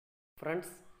Friends,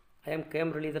 I am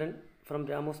K.M. from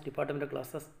Ramu's Departmental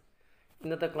classes.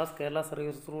 ഇന്നത്തെ class Kerala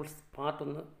service rules part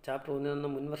 1 chapter 1 നിന്ന്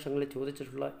മുൻവർഷങ്ങളിൽ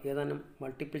ചോദിച്ചിട്ടുള്ള ഏതാനും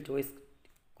multiple choice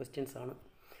questions ആണ്.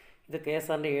 ഇത്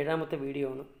KSRന്റെ 7ാമത്തെ വീഡിയോ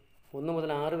ആണ്. 1 മുതൽ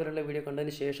 6 വരെയുള്ള വീഡിയോ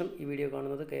കണ്ടതിന് ശേഷം ഈ വീഡിയോ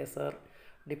കാണുന്നത് KSR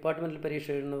ഡിപ്പാർട്ട്മെൻറ്റൽ പരീക്ഷ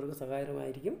എഴുതുന്നവർക്ക്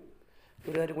സഹായകരമായിരിക്കും.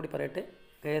 ഒരു കാര്യം കൂടി പറയട്ടെ,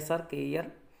 KSR, KER,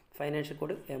 financial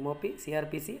code, MOP,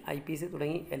 Cr.PC, IPC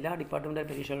തുടങ്ങി എല്ലാ ഡിപ്പാർട്ട്മെൻറ്റൽ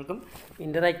പരീക്ഷകൾക്കും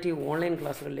ഇൻ്ററാക്റ്റീവ് ഓൺലൈൻ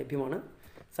ക്ലാസ്സുകൾ ലഭ്യമാണ്.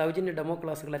 സൗജന്യ ഡെമോ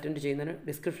ക്ലാസ്സുകൾ അറ്റൻഡ് ചെയ്യുന്നതിന്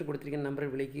ഡിസ്ക്രിപ്ഷൻ കൊടുത്തിരിക്കുന്ന നമ്പറിൽ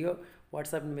വിളിക്കുകയോ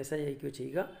വാട്സാപ്പിൽ മെസ്സേജ് അയക്കുകയോ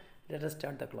ചെയ്യുക. Let us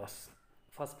start the class.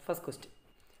 First question.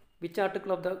 Which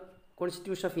article of the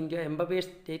Constitution of India empowers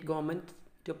state government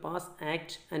to pass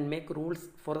act and make rules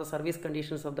for the service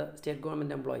conditions of the state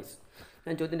government employees?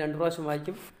 ഞാൻ ചോദ്യം 2 പ്രാവശ്യം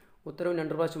വായിക്കും, ഉത്തരവും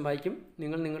 2 പ്രാവശ്യം വായിക്കും.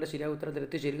 നിങ്ങൾ നിങ്ങളുടെ ശരിയായ ഉത്തരത്തിൽ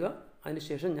എത്തിച്ചേരുക.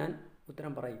 അതിനുശേഷം ഞാൻ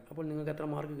ഉത്തരം പറയും. അപ്പോൾ നിങ്ങൾക്ക് എത്ര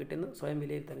മാർക്ക് കിട്ടുമെന്ന് സ്വയം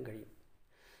വിലയിരുത്താൻ കഴിയും.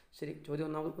 ശരി, ചോദ്യം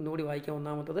ഒന്നുകൂടി വായിക്കാം.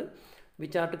 ഒന്നാമത്തത്,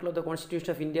 which article of the Constitution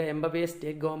of India empowers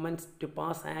state governments to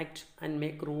pass act and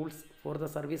make rules for the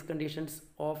service conditions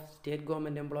of state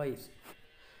government employees?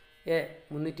 A.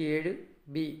 307,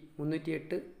 B.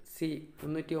 308, C.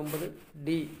 309, D.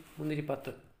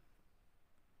 310.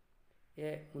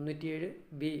 A. 307,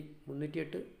 B.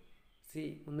 308, C.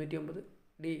 309,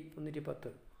 D.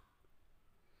 310.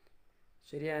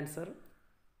 ശരിയായ answer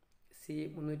C.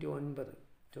 309.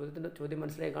 ചോദ്യം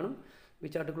മനസ്സിലായി കാണും.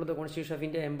 Which article of the Constitution of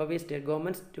India empowers state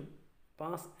governments to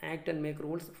pass act and make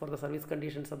rules for the service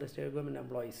conditions of the state government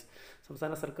employees?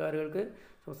 സംസ്ഥാന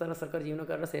സർക്കാർ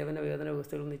ജീവനക്കാരുടെ സേവന വേതന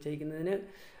വ്യവസ്ഥകൾ നിശ്ചയിക്കുന്നതിന്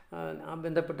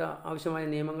ബന്ധപ്പെട്ട ആവശ്യമായ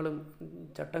നിയമങ്ങളും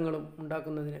ചട്ടങ്ങളും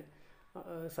ഉണ്ടാക്കുന്നതിന്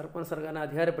സർക്കാരിനെ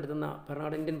അധികാരപ്പെടുത്തുന്ന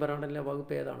ഇന്ത്യൻ ഭരണഘടനയിലെ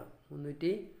വകുപ്പ് ഏതാണ്?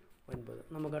 309.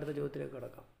 നമുക്ക് അടുത്ത ചോദ്യത്തിലേക്ക്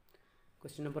കടക്കാം.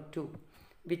 Question number 2.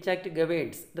 Which act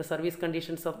governs the service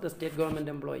conditions of the state government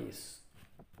employees?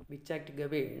 Which act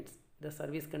governs the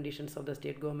service conditions of the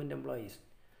state government employees?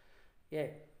 A.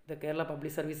 The Kerala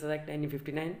Public Services Act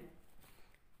 1959.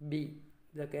 B.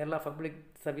 The Kerala Public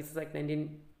Services Act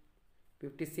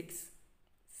 1956.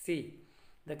 C.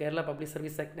 The Kerala Public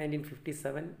Service Act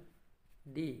 1957.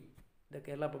 D. The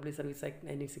Kerala Public Service Act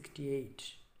 1968.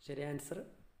 ശരിയായ answer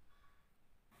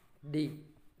D.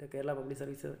 The Kerala Public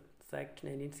Services Act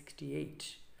 1968.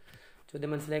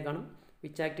 ചോദ്യം മനസ്സിലായി കാണും.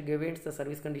 Which act governs the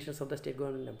service conditions of the state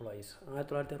government employees?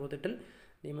 1968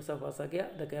 നിയമസഭ പാസാക്കിയ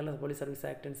the Kerala police service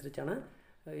act അനുസരിച്ചാണ്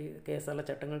KSRലെ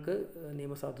ചട്ടങ്ങൾക്ക്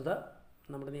നിയമസാധുത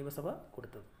നമ്മുടെ നിയമസഭ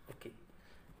കൊടുത്തത്. ഓക്കെ,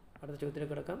 അടുത്ത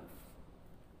ചോദ്യത്തിലേക്ക് കിടക്കാം.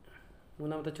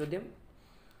 മൂന്നാമത്തെ ചോദ്യം,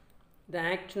 the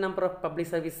act number of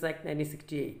public services act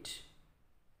 1968.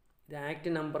 The act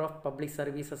number of public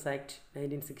services act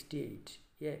 1968.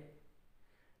 A.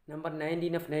 Number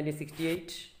 19 of 1968.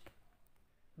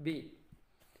 B.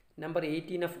 Number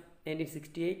 18 of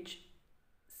 1968.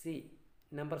 C.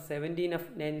 Number 17 of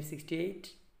 1968.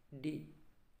 D.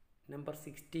 Number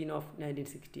 16 of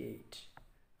 1968.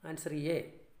 Answer A.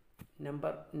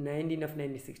 Number 19 of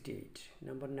 1968.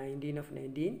 Number 19 of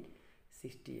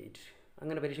 1968.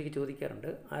 അങ്ങനെ പരീക്ഷയ്ക്ക് ചോദിക്കാറുണ്ട്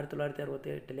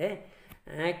 1968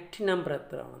 act number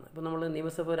എത്ര ആണെന്ന്. ഇപ്പോൾ നമ്മൾ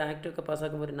നിയമസഭ ഒരു ആക്റ്റൊക്കെ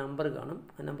പാസ്സാക്കുമ്പോൾ ഒരു നമ്പർ കാണും.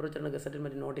 ആ നമ്പർ വെച്ചാണ് ഗസറ്റിൽ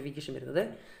മറ്റു നോട്ടിഫിക്കേഷൻ വരുന്നത്.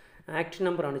 ആക്ട്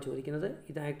നമ്പറാണ് ചോദിക്കുന്നത്.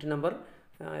 ഇത് act number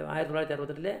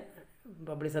 1968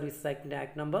 public services ആക്ടിൻ്റെ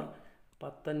act number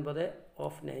 19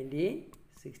 of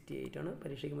 1968 ആണ്.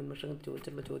 പരീക്ഷയ്ക്ക് മുൻവർഷം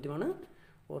ചോദിച്ചിട്ടുള്ള ചോദ്യമാണ്,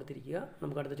 ഓർത്തിരിക്കുക.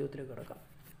 നമുക്ക് അടുത്ത ചോദ്യത്തിലേക്ക് കിടക്കാം.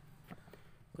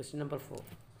 Question number 4.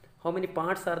 How many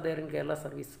parts are there in Kerala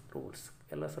service rules?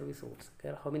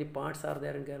 How many parts are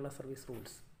there in Kerala service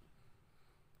rules?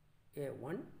 A.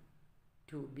 1,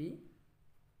 2B,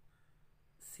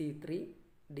 C. 3,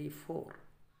 D. 4.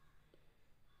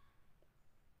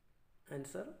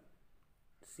 Answer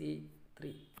C.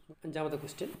 3. അഞ്ചാമത്തെ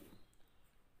question,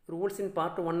 rules in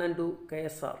part 1 and 2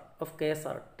 of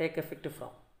KSR take effect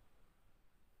from?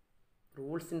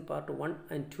 Rules in part 1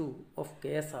 and 2 of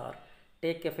KSR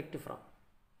take effect from?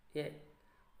 A.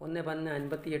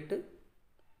 1/1158.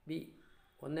 B.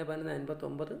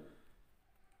 1/1159.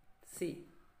 C.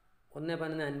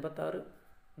 1/1156.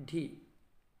 D.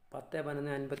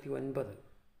 10/1159.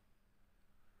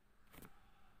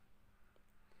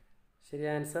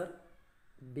 ശരിയായ answer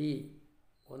B.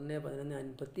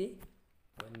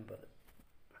 1/1159.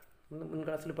 മുൻ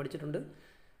ക്ലാസ്സിൽ പഠിച്ചിട്ടുണ്ട്.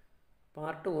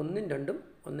 Part 1ഉം 2ഉം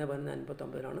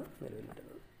 1/1159 നിലവിൽ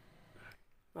വരുന്നത്.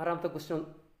 ആറാമത്തെ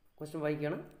question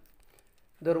വായിക്കുകയാണ്.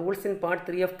 The rules in part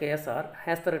 3 of KSR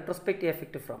has the retrospective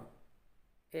effect from?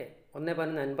 A.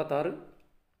 1/1156.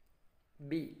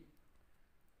 B.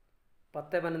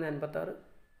 10/1156.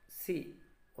 C.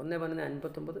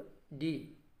 1/1159. D.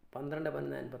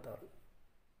 12/1156.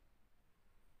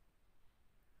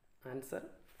 Answer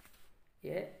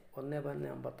A.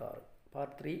 1/1156.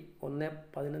 Part 3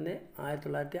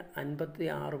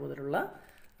 1/11/1956 മുതലുള്ള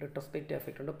retrospective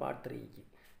effect ഉണ്ട് പാർട്ട് 3ക്ക്.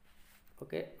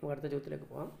 ഓക്കെ, നമുക്ക് അടുത്ത ചോദ്യത്തിലേക്ക്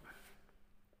പോകാം.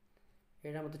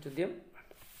 7ാമത്തെ ചോദ്യം.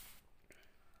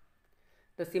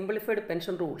 The simplified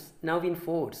pension rules now in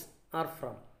force are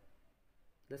from.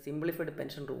 The simplified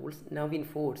pension rules now in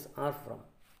force are from.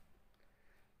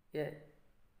 A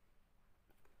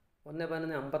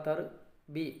 1/1156,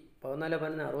 B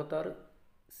 14/1166,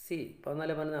 C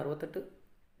 14/1168,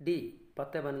 D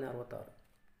 10/1166.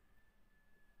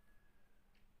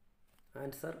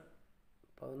 Answer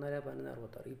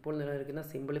 14/1166. ഇപ്പോൾ നിലനിൽക്കുന്ന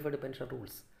simplified pension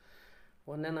rules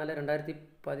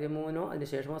 1/4/2013 അതിന്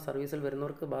ശേഷമോ സർവീസിൽ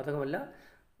വരുന്നവർക്ക് ബാധകമല്ല.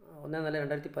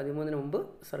 1/4/2013 മുമ്പ്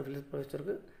സർവീസിൽ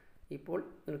പ്രവേശിച്ചവർക്ക് ഇപ്പോൾ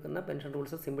നിൽക്കുന്ന പെൻഷൻ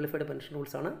റൂൾസ് സിംപ്ലിഫൈഡ് പെൻഷൻ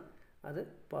റൂൾസാണ്. അത്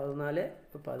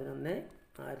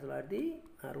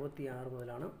 14/11/1966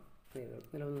 മുതലാണ്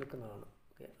നിലനിൽക്കുന്നതാണ്.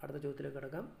 ഓക്കെ, അടുത്ത ചോദ്യത്തിലേക്ക്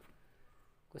കിടക്കാം.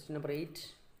 Question number 8.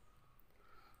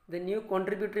 The new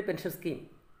contributory pension scheme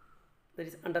that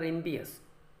is under NPS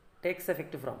takes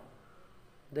effect from.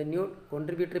 The new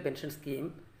contributory pension scheme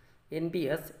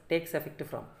NPS takes effect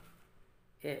from.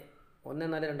 A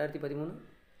 1/4/2013,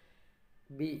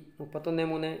 B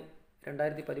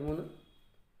 31/3/2013,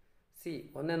 C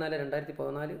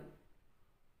 1/4/2014,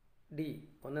 D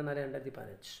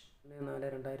 1/4/2015.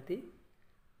 1/4/2013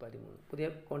 പുതിയ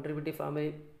കോൺട്രിബ്യൂട്ടീവ്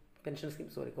pension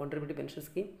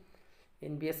scheme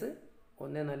NPS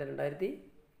 1/4/2013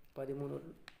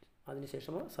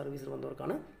 അതിനുശേഷമോ സർവീസിൽ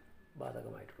വന്നവർക്കാണ്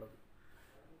ബാധകമായിട്ടുള്ളത്.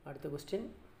 അടുത്ത question.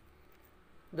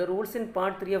 The rules in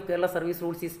Part 3 of Kerala Service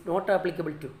Rules is not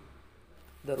applicable to.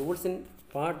 The rules in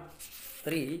Part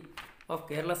 3 of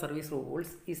Kerala Service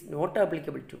Rules is not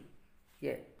applicable to.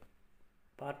 A.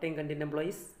 Part-time contingent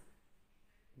employees.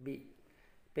 B.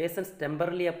 Persons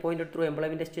temporarily appointed through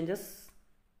employment exchanges.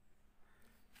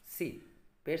 C.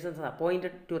 Persons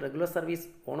appointed to regular service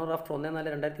on or after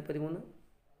 1/4/2013.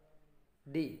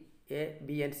 D. A, B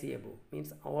and C above, means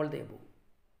all the above.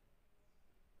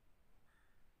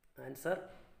 Answer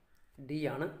D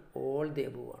ആണ്, all the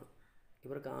above ആണ്.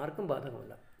 ഇവർക്ക് ആർക്കും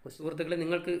ബാധകമല്ല. സുഹൃത്തുക്കളെ,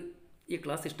 നിങ്ങൾക്ക് ഈ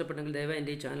class ഇഷ്ടപ്പെട്ടെങ്കിൽ ദയവായി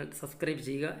എൻ്റെ ഈ ചാനൽ സബ്സ്ക്രൈബ്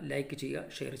ചെയ്യുക, ലൈക്ക് ചെയ്യുക,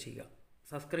 ഷെയർ ചെയ്യുക.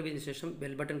 സബ്സ്ക്രൈബ് ചെയ്തതിനു ശേഷം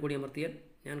ബെൽ ബട്ടൺ കൂടി അമർത്തിയാൽ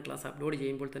ഞാൻ ക്ലാസ് അപ്ലോഡ്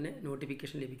ചെയ്യുമ്പോൾ തന്നെ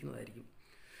നോട്ടിഫിക്കേഷൻ ലഭിക്കുന്നതായിരിക്കും.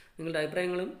 നിങ്ങളുടെ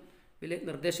അഭിപ്രായങ്ങളും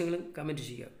നിർദ്ദേശങ്ങളും കമൻറ്റ്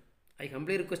ചെയ്യുക. I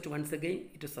humbly request once again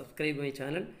to subscribe my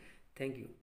channel. Thank you.